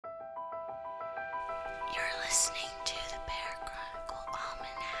You're listening to the Parachronicle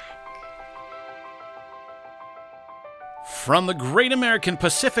Almanac. From the great American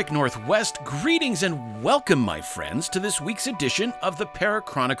Pacific Northwest, greetings and welcome, my friends, to this week's edition of the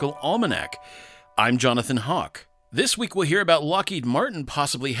Parachronicle Almanac. I'm Jonathan Hawk. This week we'll hear about Lockheed Martin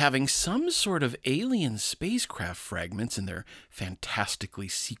possibly having some sort of alien spacecraft fragments in their fantastically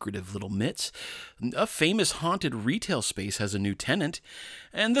secretive little mitts. A famous haunted retail space has a new tenant.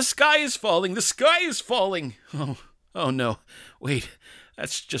 And the sky is falling! The sky is falling! Oh no. Wait,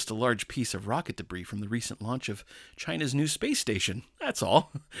 that's just a large piece of rocket debris from the recent launch of China's new space station. That's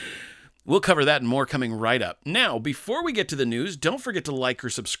all. We'll cover that and more coming right up. Now, before we get to the news, don't forget to like or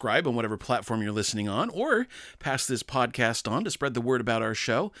subscribe on whatever platform you're listening on, or pass this podcast on to spread the word about our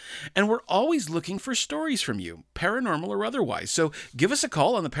show. And we're always looking for stories from you, paranormal or otherwise. So give us a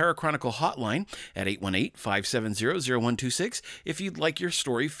call on the Parachronicle hotline at 818-570-0126 if you'd like your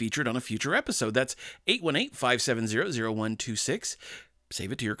story featured on a future episode. That's 818-570-0126.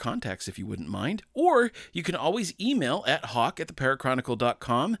 Save it to your contacts if you wouldn't mind. Or you can always email at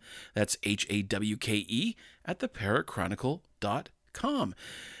hawk@theparachronicle.com. That's HAWKE @theparachronicle.com.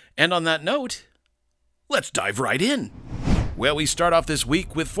 And on that note, let's dive right in. Well, we start off this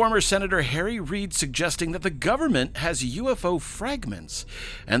week with former Senator Harry Reid suggesting that the government has UFO fragments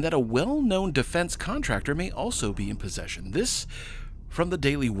and that a well-known defense contractor may also be in possession. This from the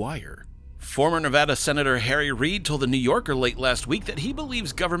Daily Wire. Former Nevada Senator Harry Reid told The New Yorker late last week that he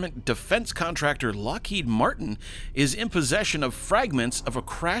believes government defense contractor Lockheed Martin is in possession of fragments of a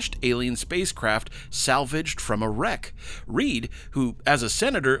crashed alien spacecraft salvaged from a wreck. Reid, who, as a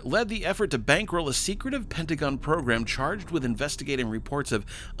senator, led the effort to bankroll a secretive Pentagon program charged with investigating reports of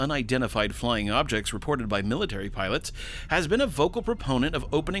unidentified flying objects reported by military pilots, has been a vocal proponent of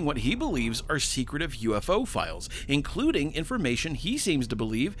opening what he believes are secretive UFO files, including information he seems to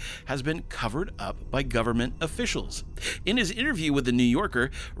believe has been covered up by government officials. In his interview with The New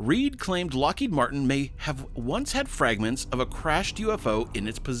Yorker, Reid claimed Lockheed Martin may have once had fragments of a crashed UFO in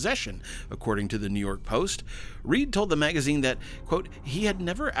its possession. According to the New York Post, Reid told the magazine that, quote, he had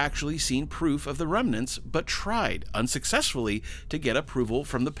never actually seen proof of the remnants, but tried, unsuccessfully, to get approval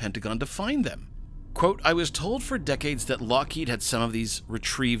from the Pentagon to find them. Quote, I was told for decades that Lockheed had some of these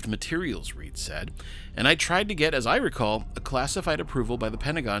retrieved materials, Reid said, and I tried to get, as I recall, a classified approval by the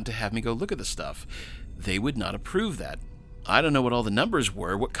Pentagon to have me go look at the stuff. They would not approve that. I don't know what all the numbers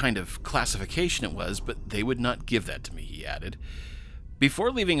were, what kind of classification it was, but they would not give that to me, he added.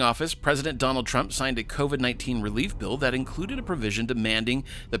 Before leaving office, President Donald Trump signed a COVID-19 relief bill that included a provision demanding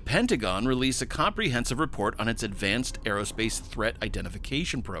the Pentagon release a comprehensive report on its Advanced Aerospace Threat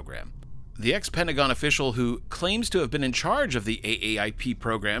Identification Program. The ex-Pentagon official who claims to have been in charge of the AAIP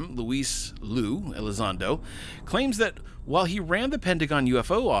program, Luis Elizondo, claims that while he ran the Pentagon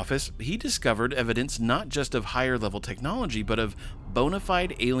UFO office, he discovered evidence not just of higher-level technology, but of bona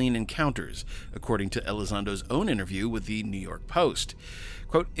fide alien encounters, according to Elizondo's own interview with the New York Post.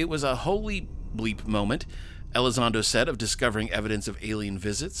 Quote, it was a holy bleep moment, Elizondo said, of discovering evidence of alien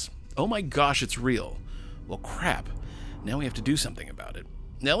visits. Oh my gosh, it's real. Well, crap. Now we have to do something about it.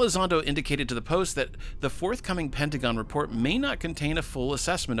 Elizondo indicated to the Post that the forthcoming Pentagon report may not contain a full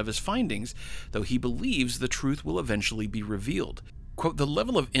assessment of his findings, though he believes the truth will eventually be revealed. Quote, the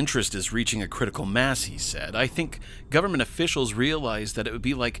level of interest is reaching a critical mass, he said. I think government officials realize that it would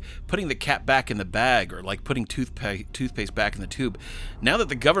be like putting the cat back in the bag or like putting toothpaste back in the tube. Now that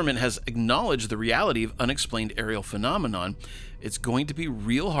the government has acknowledged the reality of unexplained aerial phenomenon, it's going to be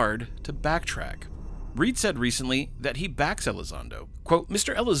real hard to backtrack. Reid said recently that he backs Elizondo. Quote,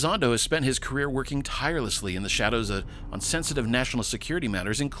 Mr. Elizondo has spent his career working tirelessly in the shadows on sensitive national security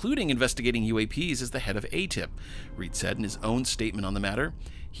matters, including investigating UAPs as the head of ATIP, Reid said in his own statement on the matter.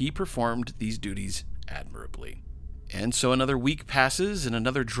 He performed these duties admirably. And so another week passes and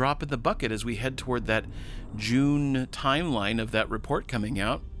another drop in the bucket as we head toward that June timeline of that report coming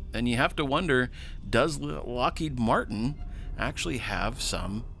out. And you have to wonder, does Lockheed Martin actually have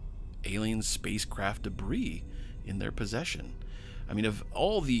some alien spacecraft debris in their possession? I mean, of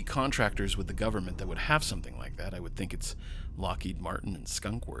all the contractors with the government that would have something like that, I would think it's Lockheed Martin and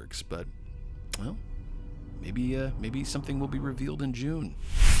Skunk Works, but, well, maybe something will be revealed in June.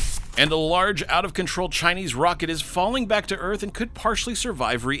 And a large, out-of-control Chinese rocket is falling back to Earth and could partially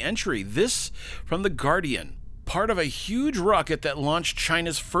survive re-entry. This from The Guardian. Part of a huge rocket that launched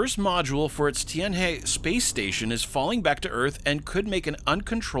China's first module for its Tianhe space station is falling back to Earth and could make an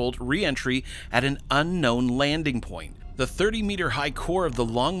uncontrolled re-entry at an unknown landing point. The 30-meter high core of the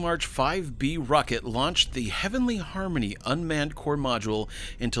Long March 5B rocket launched the Heavenly Harmony unmanned core module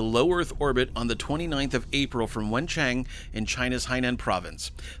into low Earth orbit on the 29th of April from Wenchang in China's Hainan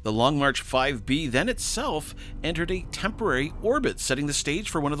province. The Long March 5B then itself entered a temporary orbit, setting the stage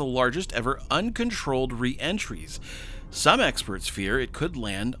for one of the largest ever uncontrolled re-entries. Some experts fear it could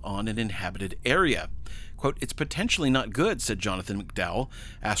land on an inhabited area. Quote, "It's potentially not good," said Jonathan McDowell,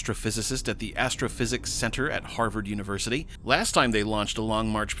 astrophysicist at the Astrophysics Center at Harvard University. Last time they launched a Long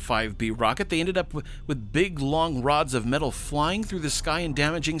March 5B rocket, they ended up with big, long rods of metal flying through the sky and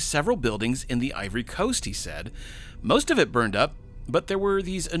damaging several buildings in the Ivory Coast, he said. Most of it burned up, but there were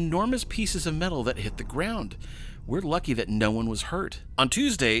these enormous pieces of metal that hit the ground. We're lucky that no one was hurt. On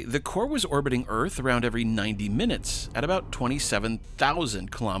Tuesday, the core was orbiting Earth around every 90 minutes at about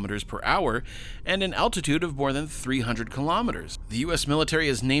 27,000 kilometers per hour and an altitude of more than 300 kilometers. The U.S. military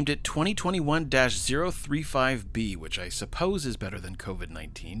has named it 2021-035B, which I suppose is better than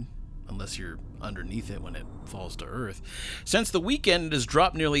COVID-19. Unless you're underneath it when it falls to Earth. Since the weekend, it has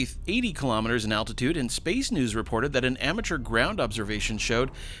dropped nearly 80 kilometers in altitude, and Space News reported that an amateur ground observation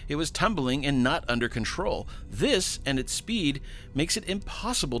showed it was tumbling and not under control. This, and its speed, makes it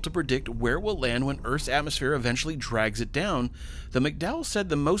impossible to predict where it will land when Earth's atmosphere eventually drags it down. The McDowell said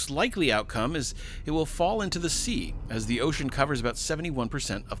the most likely outcome is it will fall into the sea, as the ocean covers about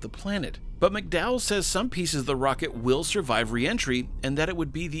 71% of the planet. But McDowell says some pieces of the rocket will survive re-entry, and that it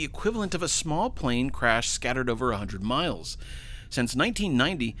would be the equivalent of a small plane crash scattered over 100 miles. Since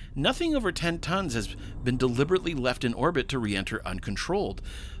 1990, nothing over 10 tons has been deliberately left in orbit to re-enter uncontrolled.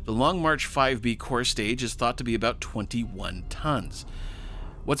 The Long March 5B core stage is thought to be about 21 tons.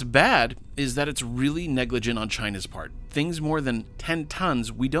 What's bad is that it's really negligent on China's part. Things more than 10 tons,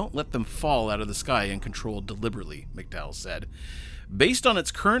 we don't let them fall out of the sky uncontrolled deliberately, McDowell said. Based on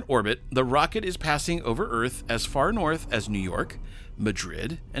its current orbit, the rocket is passing over Earth as far north as New York,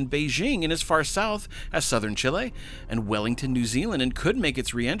 Madrid, and Beijing, and as far south as southern Chile and Wellington, New Zealand, and could make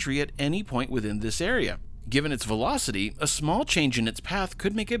its re-entry at any point within this area. Given its velocity, a small change in its path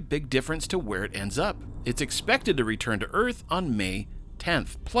could make a big difference to where it ends up. It's expected to return to Earth on May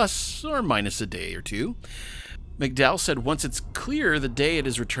 10th, plus or minus a day or two. McDowell said once it's clear the day it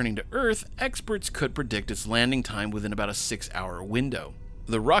is returning to Earth, experts could predict its landing time within about a 6-hour window.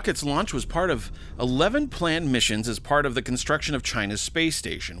 The rocket's launch was part of 11 planned missions as part of the construction of China's space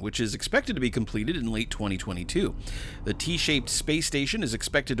station, which is expected to be completed in late 2022. The T-shaped space station is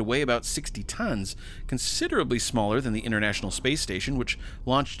expected to weigh about 60 tons, considerably smaller than the International Space Station, which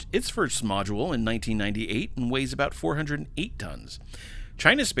launched its first module in 1998 and weighs about 408 tons.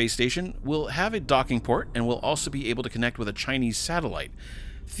 China's space station will have a docking port and will also be able to connect with a Chinese satellite.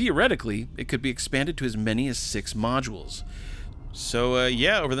 Theoretically, it could be expanded to as many as 6 modules. So,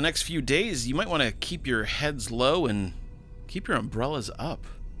 over the next few days, you might want to keep your heads low and keep your umbrellas up.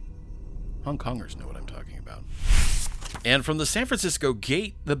 Hong Kongers know what I'm talking about. And from the San Francisco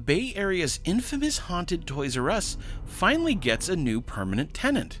Gate, the Bay Area's infamous haunted Toys R Us finally gets a new permanent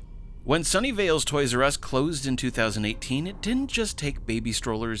tenant. When Sunnyvale's Toys R Us closed in 2018, it didn't just take baby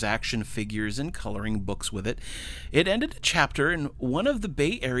strollers, action figures, and coloring books with it. It ended a chapter in one of the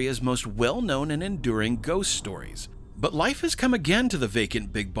Bay Area's most well-known and enduring ghost stories. But life has come again to the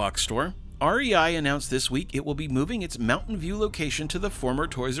vacant big box store. REI announced this week it will be moving its Mountain View location to the former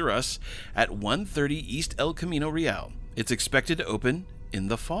Toys R Us at 130 East El Camino Real. It's expected to open in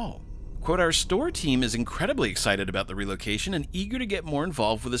the fall. Quote, "Our store team is incredibly excited about the relocation and eager to get more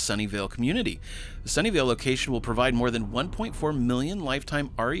involved with the Sunnyvale community. The Sunnyvale location will provide more than 1.4 million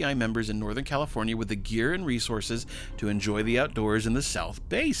lifetime REI members in Northern California with the gear and resources to enjoy the outdoors in the South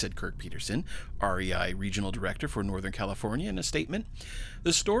Bay," said Kirk Peterson, REI Regional Director for Northern California, in a statement.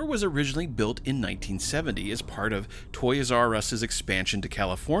 The store was originally built in 1970 as part of Toys R Us's expansion to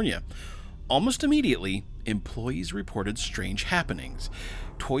California. Almost immediately, employees reported strange happenings.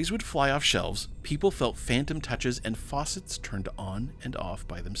 Toys would fly off shelves, people felt phantom touches, and faucets turned on and off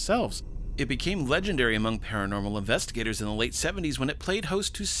by themselves. It became legendary among paranormal investigators in the late 70s when it played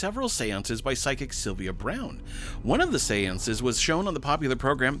host to several seances by psychic Sylvia Browne. One of the seances was shown on the popular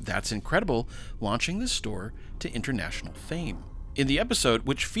program That's Incredible, launching the store to international fame. In the episode,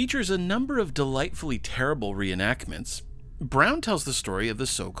 which features a number of delightfully terrible reenactments, Browne tells the story of the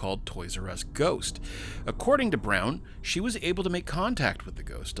so-called Toys R Us ghost. According to Browne, she was able to make contact with the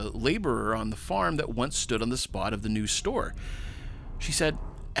ghost, a laborer on the farm that once stood on the spot of the new store. She said,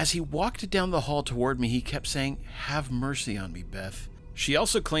 "As he walked down the hall toward me, he kept saying, 'Have mercy on me, Beth.' She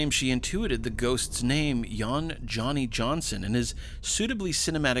also claims she intuited the ghost's name, Jan Johnny Johnson, and his suitably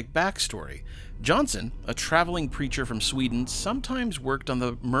cinematic backstory. Johnson, a traveling preacher from Sweden, sometimes worked on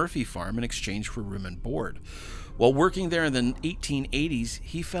the Murphy farm in exchange for room and board. While working there in the 1880s,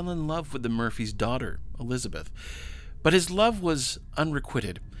 he fell in love with the Murphys' daughter, Elizabeth. But his love was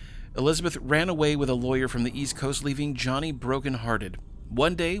unrequited. Elizabeth ran away with a lawyer from the East Coast, leaving Johnny broken-hearted.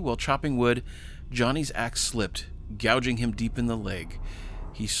 One day, while chopping wood, Johnny's axe slipped, gouging him deep in the leg.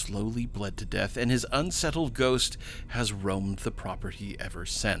 He slowly bled to death, and his unsettled ghost has roamed the property ever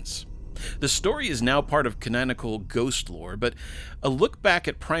since. The story is now part of canonical ghost lore, but a look back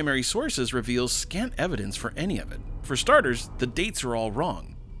at primary sources reveals scant evidence for any of it. For starters, the dates are all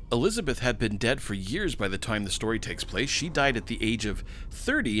wrong. Elizabeth had been dead for years by the time the story takes place. She died at the age of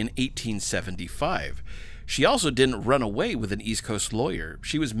 30 in 1875. She also didn't run away with an East Coast lawyer.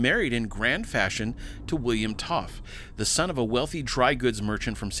 She was married in grand fashion to William Toff, the son of a wealthy dry goods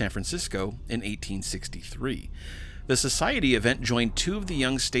merchant from San Francisco, in 1863. The society event joined two of the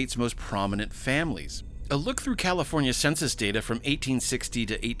young state's most prominent families. A look through California census data from 1860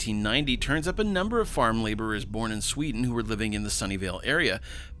 to 1890 turns up a number of farm laborers born in Sweden who were living in the Sunnyvale area,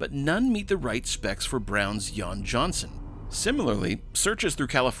 but none meet the right specs for Brown's Jan Johnson. Similarly, searches through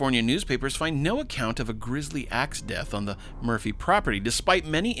California newspapers find no account of a grisly axe death on the Murphy property, despite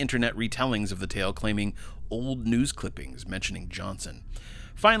many internet retellings of the tale claiming old news clippings mentioning Johnson.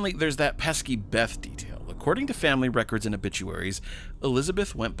 Finally, there's that pesky Beth detail. According to family records and obituaries,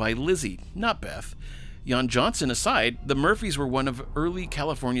 Elizabeth went by Lizzie, not Beth. Jan Johnson aside, the Murphys were one of early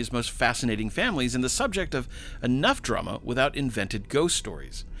California's most fascinating families and the subject of enough drama without invented ghost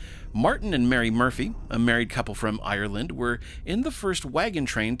stories. Martin and Mary Murphy, a married couple from Ireland, were in the first wagon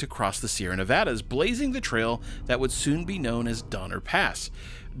train to cross the Sierra Nevadas, blazing the trail that would soon be known as Donner Pass.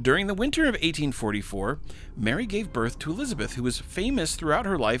 During the winter of 1844, Mary gave birth to Elizabeth, who was famous throughout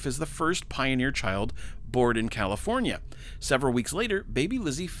her life as the first pioneer child born in California. Several weeks later, baby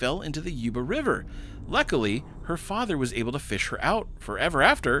Lizzie fell into the Yuba River. Luckily, her father was able to fish her out. Forever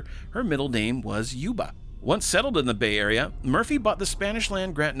after, her middle name was Yuba. Once settled in the Bay Area, Murphy bought the Spanish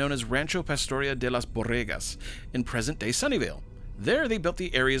land grant known as Rancho Pastoria de las Borregas in present-day Sunnyvale. There, they built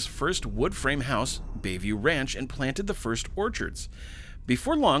the area's first wood frame house, Bayview Ranch, and planted the first orchards.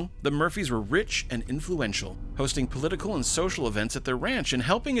 Before long, the Murphys were rich and influential, hosting political and social events at their ranch and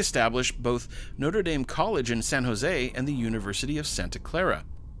helping establish both Notre Dame College in San Jose and the University of Santa Clara.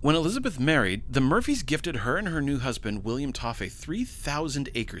 When Elizabeth married, the Murphys gifted her and her new husband, William Toffe, 3,000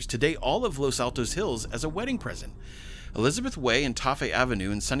 acres, today all of Los Altos Hills, as a wedding present. Elizabeth Way and Toffe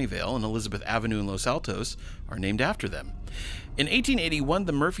Avenue in Sunnyvale and Elizabeth Avenue in Los Altos are named after them. In 1881,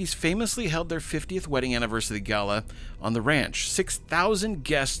 the Murphys famously held their 50th wedding anniversary gala on the ranch. 6,000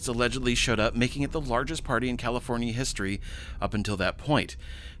 guests allegedly showed up, making it the largest party in California history up until that point.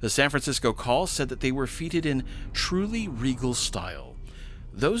 The San Francisco Call said that they were feted in truly regal style.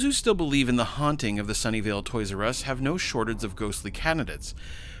 Those who still believe in the haunting of the Sunnyvale Toys R Us have no shortage of ghostly candidates.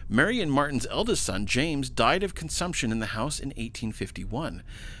 Mary and Martin's eldest son, James, died of consumption in the house in 1851.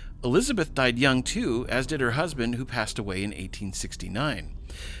 Elizabeth died young too, as did her husband, who passed away in 1869.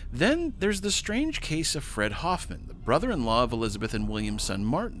 Then there's the strange case of Fred Hoffman, the brother-in-law of Elizabeth and William's son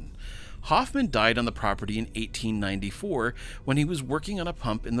Martin. Hoffman died on the property in 1894 when he was working on a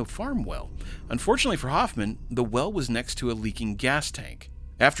pump in the farm well. Unfortunately for Hoffman, the well was next to a leaking gas tank.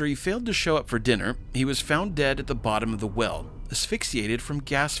 After he failed to show up for dinner, he was found dead at the bottom of the well, asphyxiated from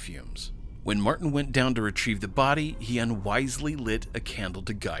gas fumes. When Martin went down to retrieve the body, he unwisely lit a candle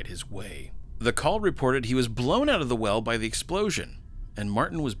to guide his way. The Call reported he was blown out of the well by the explosion, and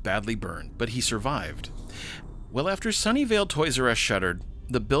Martin was badly burned, but he survived. Well, after Sunnyvale Toys R Us shuttered,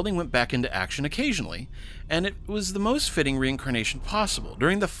 the building went back into action occasionally, and it was the most fitting reincarnation possible.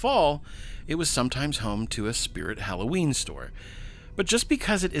 During the fall, it was sometimes home to a Spirit Halloween store. But just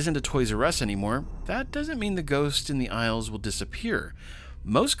because it isn't a Toys R Us anymore, that doesn't mean the ghosts in the aisles will disappear.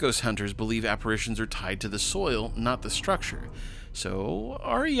 Most ghost hunters believe apparitions are tied to the soil, not the structure. So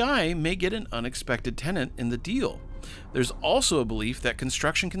REI may get an unexpected tenant in the deal. There's also a belief that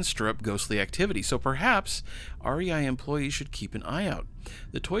construction can stir up ghostly activity, so perhaps REI employees should keep an eye out.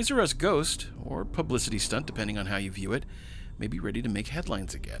 The Toys R Us ghost, or publicity stunt depending on how you view it, may be ready to make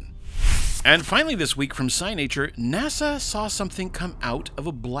headlines again. And finally this week from SciNature, NASA saw something come out of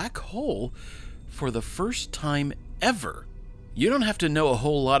a black hole for the first time ever. You don't have to know a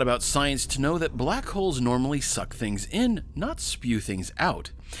whole lot about science to know that black holes normally suck things in, not spew things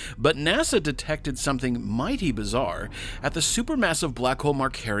out. But NASA detected something mighty bizarre at the supermassive black hole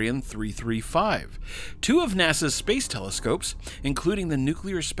Markarian 335. Two of NASA's space telescopes, including the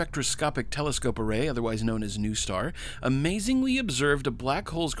Nuclear Spectroscopic Telescope Array, otherwise known as NuSTAR, amazingly observed a black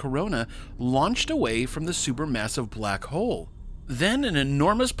hole's corona launched away from the supermassive black hole. Then an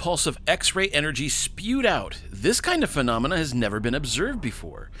enormous pulse of X-ray energy spewed out. This kind of phenomena has never been observed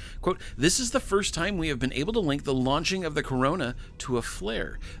before. Quote, "This is the first time we have been able to link the launching of the corona to a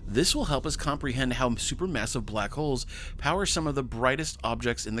flare. This will help us comprehend how supermassive black holes power some of the brightest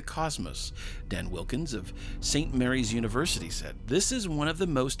objects in the cosmos," Dan Wilkins of St. Mary's University said. "This is one of the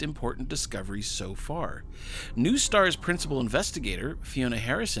most important discoveries so far." NuSTAR's principal investigator, Fiona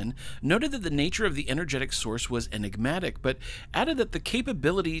Harrison, noted that the nature of the energetic source was enigmatic, but added that the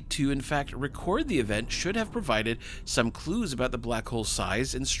capability to, in fact, record the event should have provided some clues about the black hole's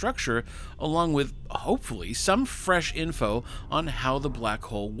size and structure, along with, hopefully, some fresh info on how the black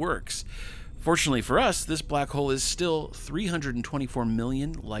hole works. Fortunately for us, this black hole is still 324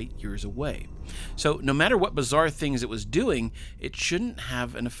 million light years away. So no matter what bizarre things it was doing, it shouldn't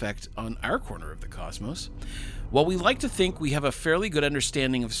have an effect on our corner of the cosmos. While we like to think we have a fairly good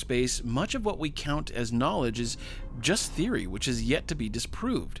understanding of space, much of what we count as knowledge is just theory, which is yet to be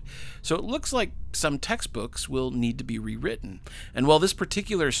disproved. So it looks like some textbooks will need to be rewritten. And while this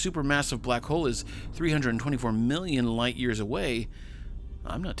particular supermassive black hole is 324 million light years away,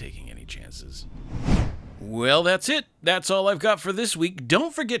 I'm not taking any chances. Well, that's it. That's all I've got for this week.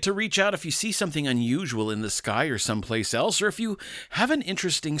 Don't forget to reach out if you see something unusual in the sky or someplace else, or if you have an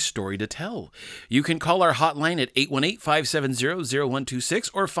interesting story to tell. You can call our hotline at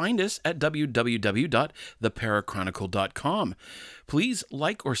 818-570-0126 or find us at www.theparachronicle.com. Please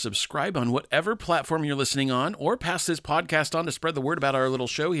like or subscribe on whatever platform you're listening on, or pass this podcast on to spread the word about our little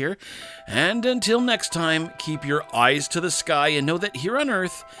show here. And until next time, keep your eyes to the sky and know that here on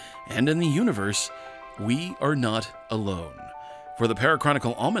Earth and in the universe, we are not alone. For the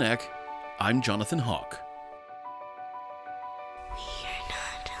Parachronicle Almanac, I'm Jonathan Hawk.